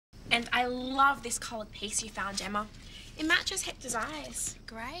And I love this coloured piece you found, Emma. It matches Hector's eyes.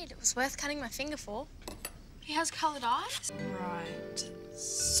 Great. It was worth cutting my finger for. He has coloured eyes? Right.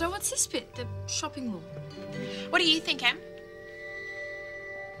 So what's this bit? The shopping mall? What do you think, Em?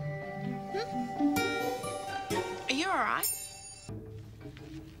 Are you all right?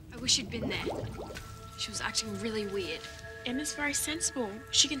 I wish you'd been there. She was acting really weird. Emma's very sensible.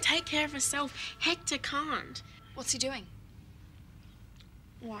 She can take care of herself. Hector can't. What's he doing?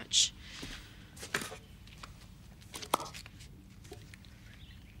 Watch.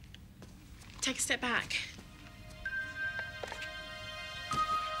 Take a step back.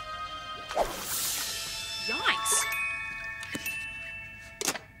 Yikes!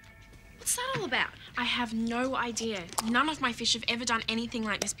 What's that all about? I have no idea. None of my fish have ever done anything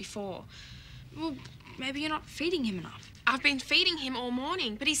like this before. Well, maybe you're not feeding him enough. I've been feeding him all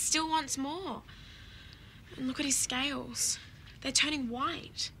morning, but he still wants more. And look at his scales. They're turning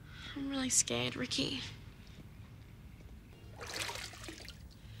white. I'm really scared, Ricky.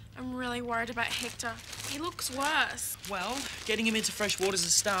 I'm really worried about Hector. He looks worse. Well, getting him into fresh water's a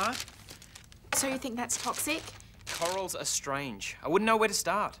start. So you think that's toxic? Corals are strange. I wouldn't know where to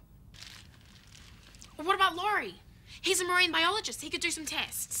start. Well, what about Laurie? He's a marine biologist. He could do some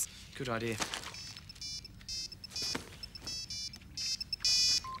tests. Good idea.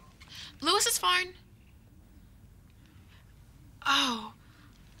 Lewis's phone. Oh.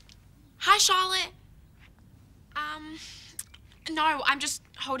 Hi, Charlotte. No, I'm just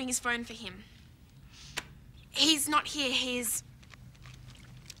holding his phone for him. He's not here. He's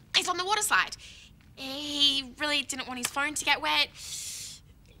on the water slide. He really didn't want his phone to get wet.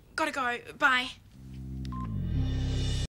 Gotta go. Bye.